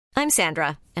I'm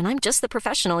Sandra, and I'm just the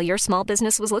professional your small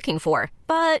business was looking for.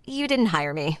 But you didn't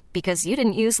hire me because you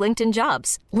didn't use LinkedIn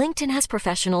Jobs. LinkedIn has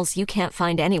professionals you can't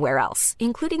find anywhere else,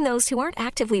 including those who aren't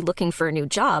actively looking for a new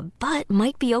job, but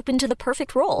might be open to the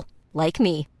perfect role, like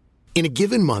me. In a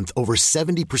given month, over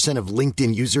 70% of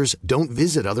LinkedIn users don't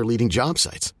visit other leading job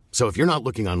sites. So if you're not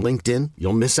looking on LinkedIn,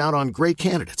 you'll miss out on great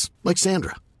candidates like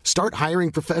Sandra. Start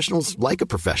hiring professionals like a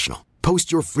professional.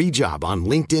 Post your free job on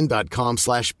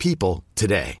linkedin.com/people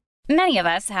today. Many of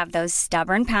us have those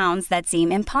stubborn pounds that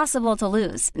seem impossible to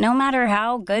lose, no matter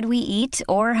how good we eat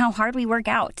or how hard we work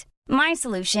out. My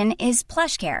solution is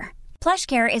PlushCare.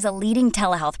 PlushCare is a leading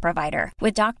telehealth provider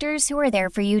with doctors who are there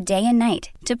for you day and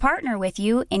night to partner with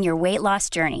you in your weight loss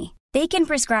journey. They can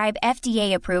prescribe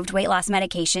FDA-approved weight loss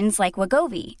medications like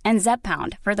Wegovy and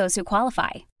Zepbound for those who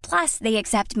qualify. Plus, they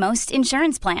accept most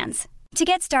insurance plans. To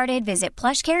get started, visit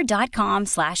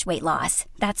plushcare.com/weightloss.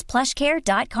 That's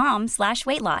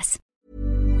plushcare.com/weightloss.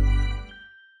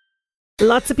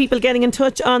 Lots of people getting in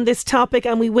touch on this topic,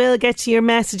 and we will get to your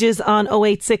messages on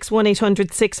 086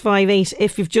 1800 658.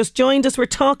 If you've just joined us, we're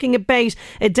talking about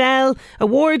Adele,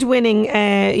 award-winning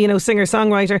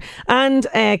singer-songwriter and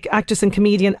actress and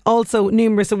comedian, also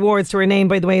numerous awards to her name,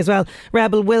 by the way, as well,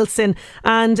 Rebel Wilson.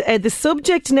 And the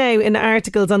subject now in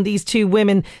articles on these two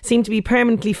women seem to be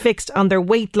permanently fixed on their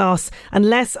weight loss and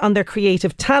less on their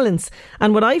creative talents.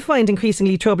 And what I find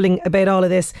increasingly troubling about all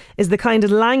of this is the kind of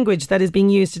language that is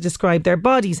being used to describe their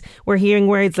bodies. We're hearing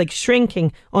words like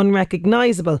shrinking,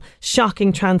 unrecognisable,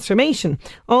 shocking transformation.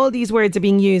 All these words are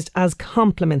being used as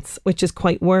compliments, which is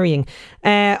quite worrying.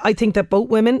 I think that both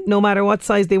women, no matter what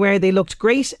size they were, they looked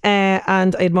great,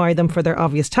 and I admire them for their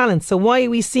obvious talents. So why are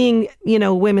we seeing,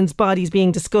 women's bodies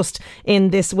being discussed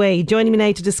in this way? Joining me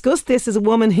now to discuss this is a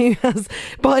woman whose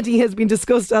body has been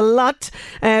discussed a lot.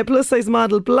 Plus size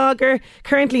model, blogger,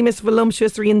 currently Miss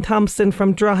Voluptuous, Rian Thompson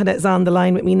from Drogheda is on the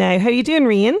line with me now. How are you doing,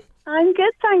 Rian? I'm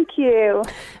good, thank you.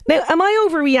 Now, am I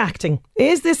overreacting?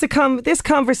 Is this this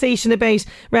conversation about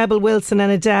Rebel Wilson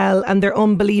and Adele and their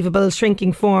unbelievable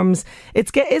shrinking forms?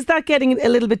 Is that getting a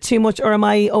little bit too much, or am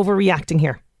I overreacting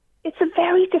here? It's a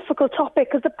very difficult topic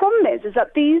because the problem is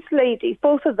that these ladies,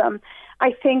 both of them,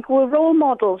 I think were role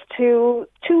models to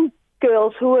two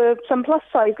girls who were some plus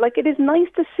size. Like, it is nice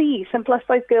to see some plus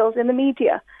size girls in the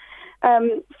media,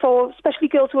 for especially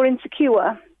girls who are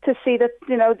insecure, to see that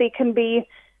they can be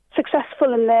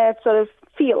successful in their sort of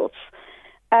fields.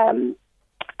 And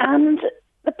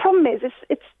the problem is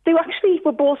they actually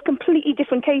were both completely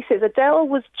different cases. Adele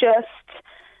was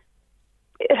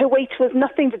her weight was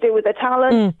nothing to do with her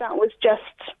talent. That was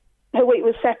just, her weight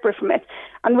was separate from it.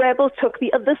 And Rebel took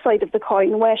the other side of the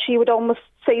coin, where she would almost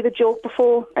say the joke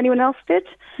before anyone else did.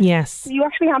 Yes. So you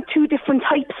actually have two different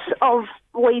types of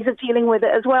ways of dealing with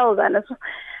it as well then.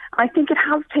 I think it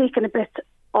has taken a bit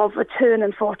of a turn,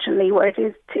 unfortunately, where it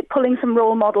is pulling some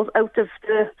role models out of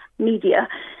the media.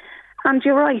 And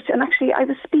you're right. And actually, I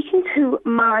was speaking to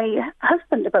my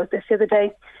husband about this the other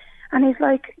day, and he's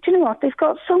like, do you know what? They've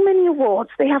got so many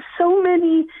awards. They have so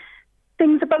many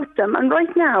things about them. And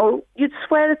right now, you'd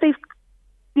swear that they've,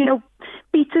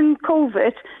 beaten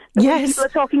COVID. Yes. People are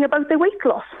talking about their weight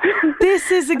loss.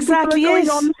 This is exactly and people are it.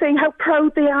 going on saying how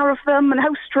proud they are of them and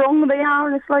how strong they are.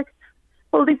 And it's like,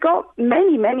 well, they've got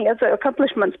many, many other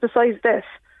accomplishments besides this.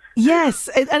 Yes,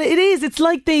 and it is. It's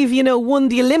like they've, won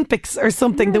the Olympics or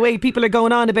something, the way people are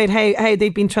going on about how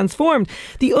they've been transformed.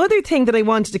 The other thing that I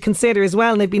wanted to consider as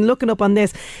well, and I've been looking up on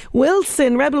this,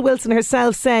 Rebel Wilson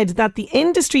herself said that the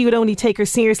industry would only take her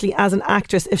seriously as an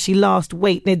actress if she lost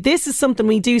weight. Now, this is something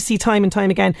we do see time and time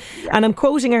again, and I'm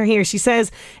quoting her here. She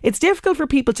says, "It's difficult for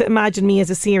people to imagine me as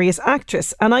a serious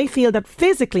actress, and I feel that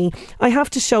physically I have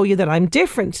to show you that I'm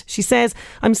different." She says,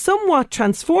 "I'm somewhat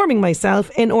transforming myself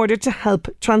in order to help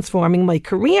transforming my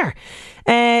career."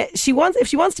 If she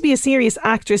wants to be a serious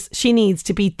actress, she needs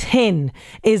to be thin,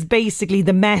 is basically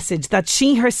the message that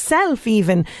she herself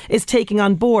even is taking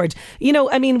on board.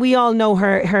 We all know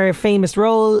her famous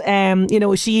role.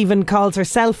 She even calls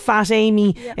herself Fat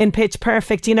Amy in Pitch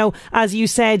Perfect. As you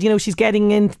said, she's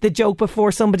getting into the joke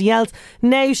before somebody else.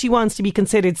 Now she wants to be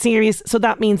considered serious, so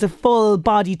that means a full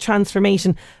body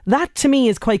transformation. That to me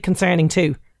is quite concerning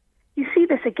too. You see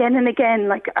this again and again.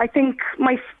 Like, I think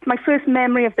my first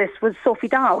memory of this was Sophie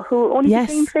Dahl, who only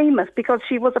became famous because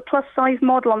she was a plus-size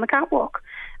model on the catwalk.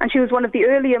 And she was one of the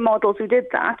earlier models who did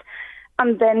that,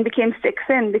 and then became stick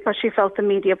thin because she felt the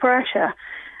media pressure.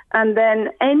 And then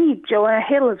Joanna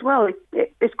Hill as well.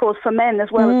 It goes for men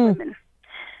as well as women.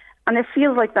 And it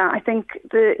feels like that. I think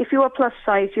if you are plus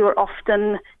size, you are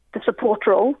often the support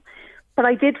role. But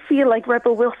I did feel like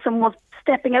Rebel Wilson was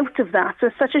stepping out of that. So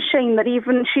it's such a shame that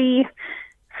even she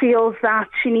feels that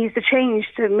she needs to change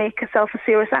to make herself a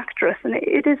serious actress. And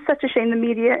it is such a shame the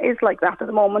media is like that at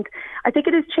the moment. I think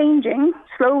it is changing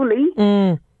slowly,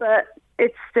 but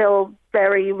it's still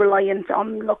very reliant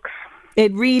on looks.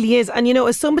 It really is. And,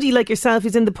 as somebody like yourself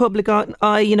who's in the public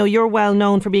eye, you're well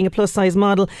known for being a plus-size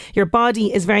model. Your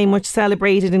body is very much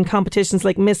celebrated in competitions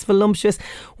like Miss Voluptuous.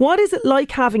 What is it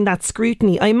like having that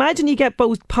scrutiny? I imagine you get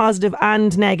both positive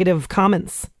and negative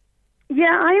comments.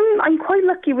 Yeah, I'm quite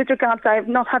lucky with regards to I've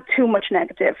not had too much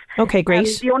negative. Okay,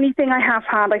 great. The only thing I have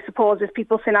had, I suppose, is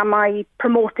people saying, am I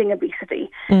promoting obesity?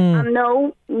 And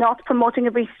no, not promoting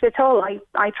obesity at all.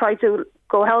 I try to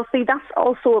go healthy. That's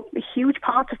also a huge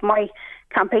part of my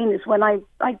campaign, is when I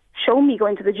show me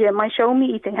going to the gym, I show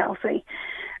me eating healthy.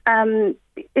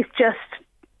 It's just,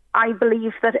 I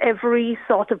believe that every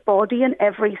sort of body and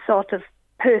every sort of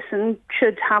person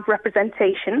should have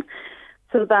representation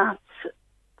so that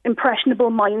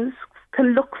impressionable minds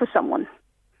can look for someone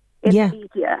in the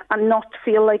media and not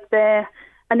feel like they're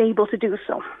unable to do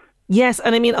so. Yes,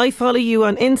 and I mean, I follow you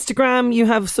on Instagram. You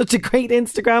have such a great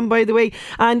Instagram, by the way,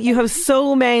 and you have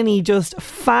so many just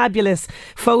fabulous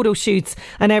photo shoots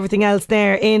and everything else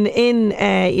there in the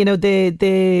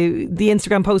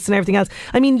Instagram posts and everything else.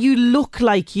 I mean, you look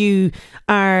like you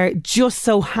are just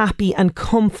so happy and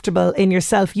comfortable in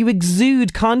yourself. You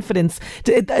exude confidence.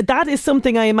 That is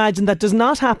something I imagine that does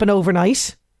not happen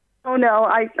overnight. Oh no,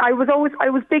 I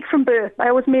was big from birth. I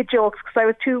always made jokes because I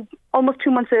was almost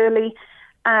 2 months early.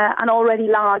 And already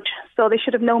large, so they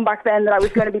should have known back then that I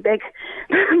was going to be big.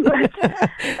 But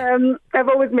I've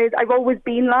always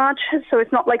been large, so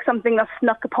it's not like something that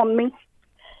snuck upon me.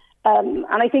 And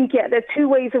I think there are two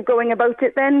ways of going about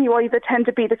it. Then you either tend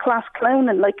to be the class clown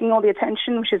and liking all the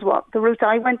attention, which is what the route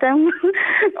I went down,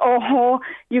 or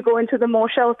you go into the more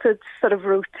sheltered sort of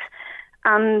route.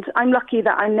 And I'm lucky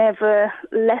that I never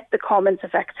let the comments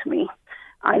affect me.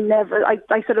 I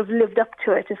sort of lived up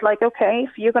to it. It's like, okay,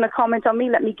 if you're going to comment on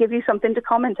me, let me give you something to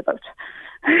comment about.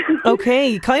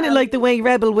 Okay, kind of like the way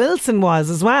Rebel Wilson was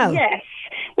as well. Yes,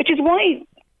 which is why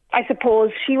I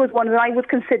suppose she was one that I would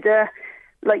consider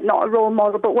like not a role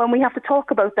model. But when we have to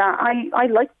talk about that, I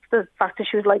liked the fact that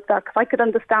she was like that because I could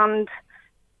understand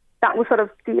that was sort of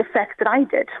the effect that I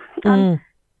did. And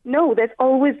no, there's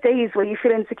always days where you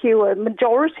feel insecure.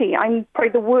 Majority, I'm probably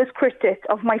the worst critic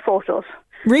of my photos.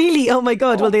 Really? Oh my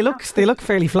God! Well, they look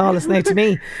fairly flawless now to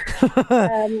me.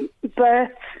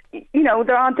 But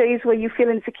there are days where you feel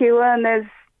insecure, and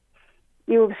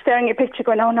you're staring at a picture,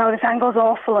 going, "Oh no, this angle's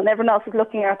awful," and everyone else is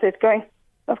looking at it, going,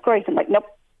 "That's great." I'm like, "Nope."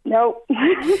 No.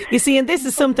 You see, and this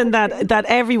is something that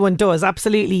everyone does,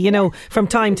 absolutely, from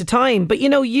time to time. But,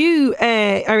 you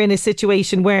are in a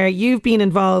situation where you've been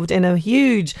involved in a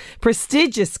huge,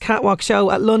 prestigious catwalk show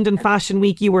at London Fashion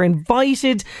Week. You were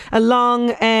invited along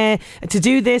to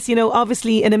do this,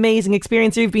 obviously an amazing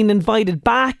experience. You've been invited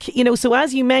back, so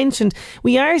as you mentioned,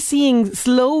 we are seeing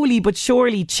slowly but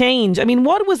surely change. I mean,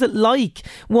 what was it like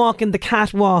walking the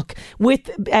catwalk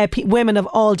with women of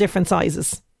all different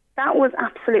sizes? That was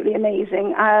absolutely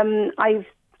amazing. I've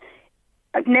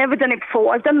never done it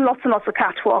before. I've done lots and lots of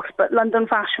catwalks, but London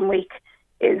Fashion Week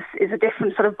is a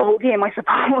different sort of ball game, I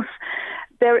suppose.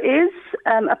 There is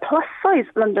a plus-size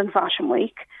London Fashion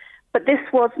Week, but this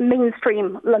was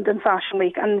mainstream London Fashion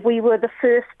Week, and we were the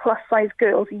first plus-size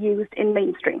girls used in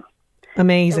mainstream.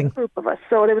 Amazing. A group of us.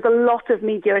 So there was a lot of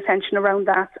media attention around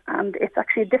that, and it's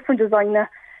actually a different designer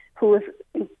who has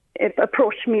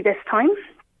approached me this time.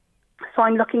 So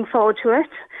I'm looking forward to it.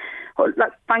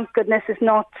 Thank goodness it's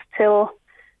not till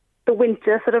the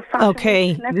winter sort of fashion.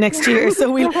 Okay, next year.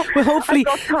 So we'll hopefully...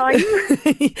 I've got time.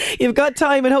 You've got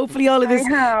time, and hopefully all of this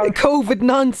COVID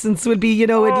nonsense will be,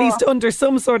 at least under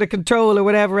some sort of control or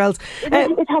whatever else.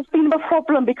 It has been a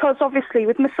problem because obviously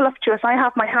with Miss Voluptuous, I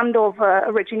have my handover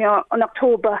originally on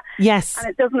October. Yes. And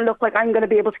it doesn't look like I'm going to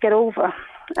be able to get over.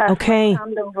 Okay.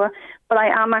 Handover. But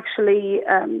I am actually...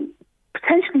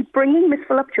 potentially bringing Miss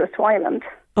Voluptuous to Ireland.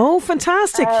 Oh,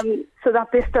 fantastic. So that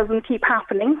this doesn't keep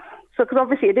happening. So, because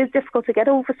obviously it is difficult to get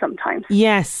over sometimes.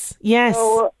 Yes.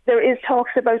 So there is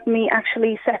talks about me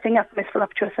actually setting up Miss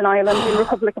Voluptuous in Ireland, in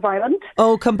Republic of Ireland.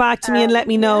 Oh, come back to me and let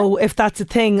me know if that's a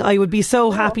thing. I would be so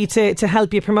happy to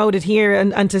help you promote it here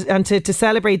and to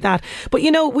celebrate that. But,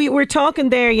 we were talking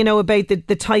there, about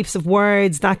the types of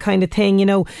words, that kind of thing.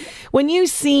 When you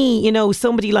see,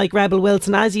 somebody like Rebel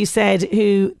Wilson, as you said,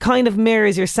 who kind of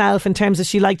mirrors yourself in terms of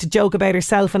she liked to joke about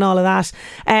herself and all of that.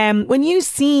 When you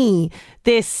see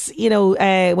this,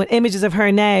 when images of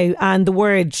her now and the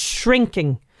word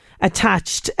shrinking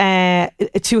attached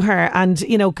to her and,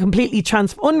 completely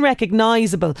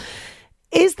unrecognisable,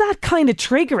 is that kind of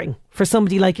triggering for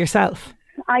somebody like yourself?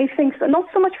 I think so. Not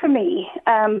so much for me,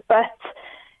 but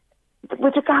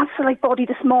with regards to like body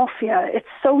dysmorphia, it's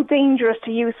so dangerous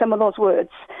to use some of those words.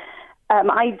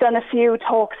 I've done a few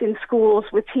talks in schools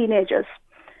with teenagers,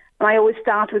 and I always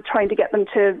start with trying to get them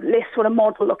to list what a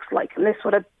model looks like and list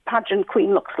what a pageant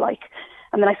queen looks like,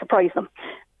 and then I surprise them.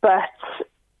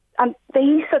 And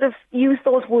they sort of use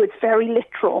those words very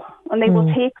literal, and they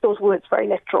will take those words very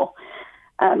literal.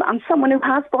 And someone who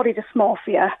has body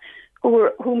dysmorphia,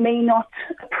 who may not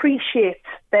appreciate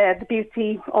the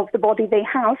beauty of the body they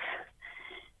have,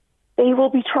 they will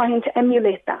be trying to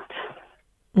emulate that.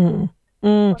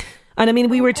 And I mean,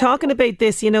 we were talking about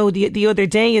this, the other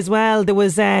day as well. There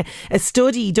was a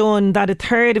study done that a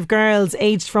third of girls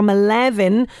aged from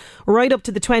 11 right up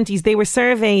to the 20s, they were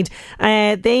surveyed.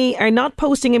 They are not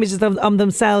posting images of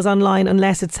themselves online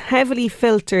unless it's heavily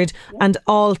filtered and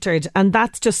altered. And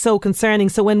that's just so concerning.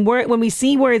 So when we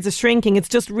see words are shrinking, it's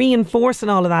just reinforcing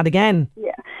all of that again.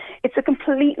 Yeah. It's a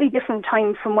completely different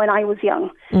time from when I was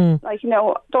young. Like,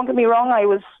 don't get me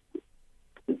wrong,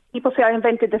 people say I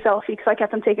invented the selfie because I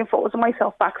kept on taking photos of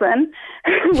myself back then,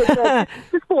 which was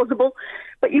disposable,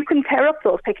 but you can tear up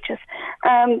those pictures.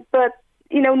 But,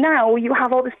 now you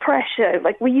have all this pressure.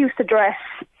 Like, we used to dress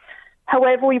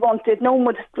however we wanted. No one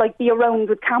would be around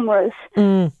with cameras.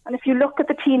 And if you look at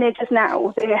the teenagers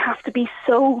now, they have to be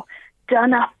so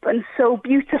done up and so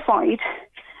beautified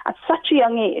at such a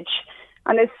young age.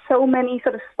 And there's so many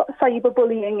sort of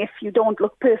cyberbullying if you don't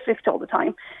look perfect all the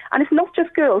time. And it's not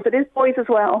just girls, it is boys as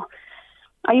well.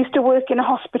 I used to work in a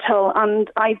hospital,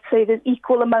 and I'd say there's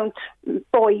equal amount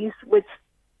boys with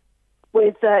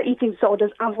eating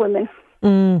disorders as women.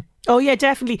 Oh yeah,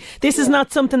 definitely. This is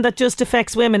not something that just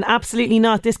affects women. Absolutely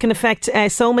not. This can affect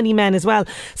so many men as well.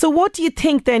 So what do you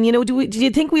think then? Do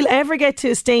you think we'll ever get to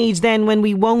a stage then when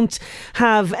we won't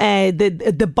have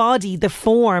the body, the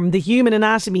form, the human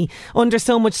anatomy under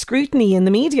so much scrutiny in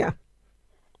the media?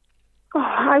 Oh,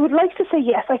 I would like to say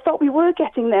yes. I thought we were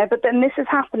getting there, but then this is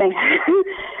happening.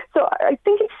 So I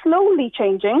think it's slowly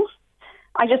changing.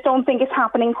 I just don't think it's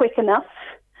happening quick enough.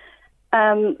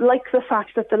 Like the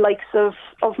fact that the likes of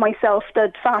myself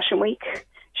did Fashion Week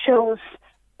shows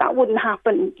that wouldn't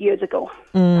happen years ago.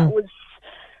 That was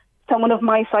someone of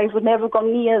my size would never have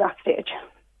gone near that stage.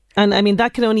 And I mean,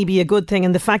 that can only be a good thing.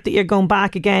 And the fact that you're going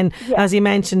back again, as you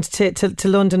mentioned, to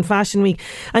London Fashion Week.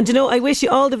 And I wish you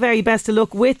all the very best of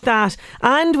luck with that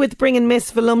and with bringing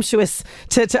Miss Voluptuous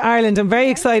to Ireland. I'm very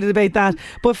excited about that.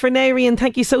 But for now, Rian,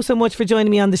 thank you so much for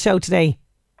joining me on the show today.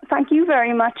 Thank you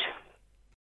very much.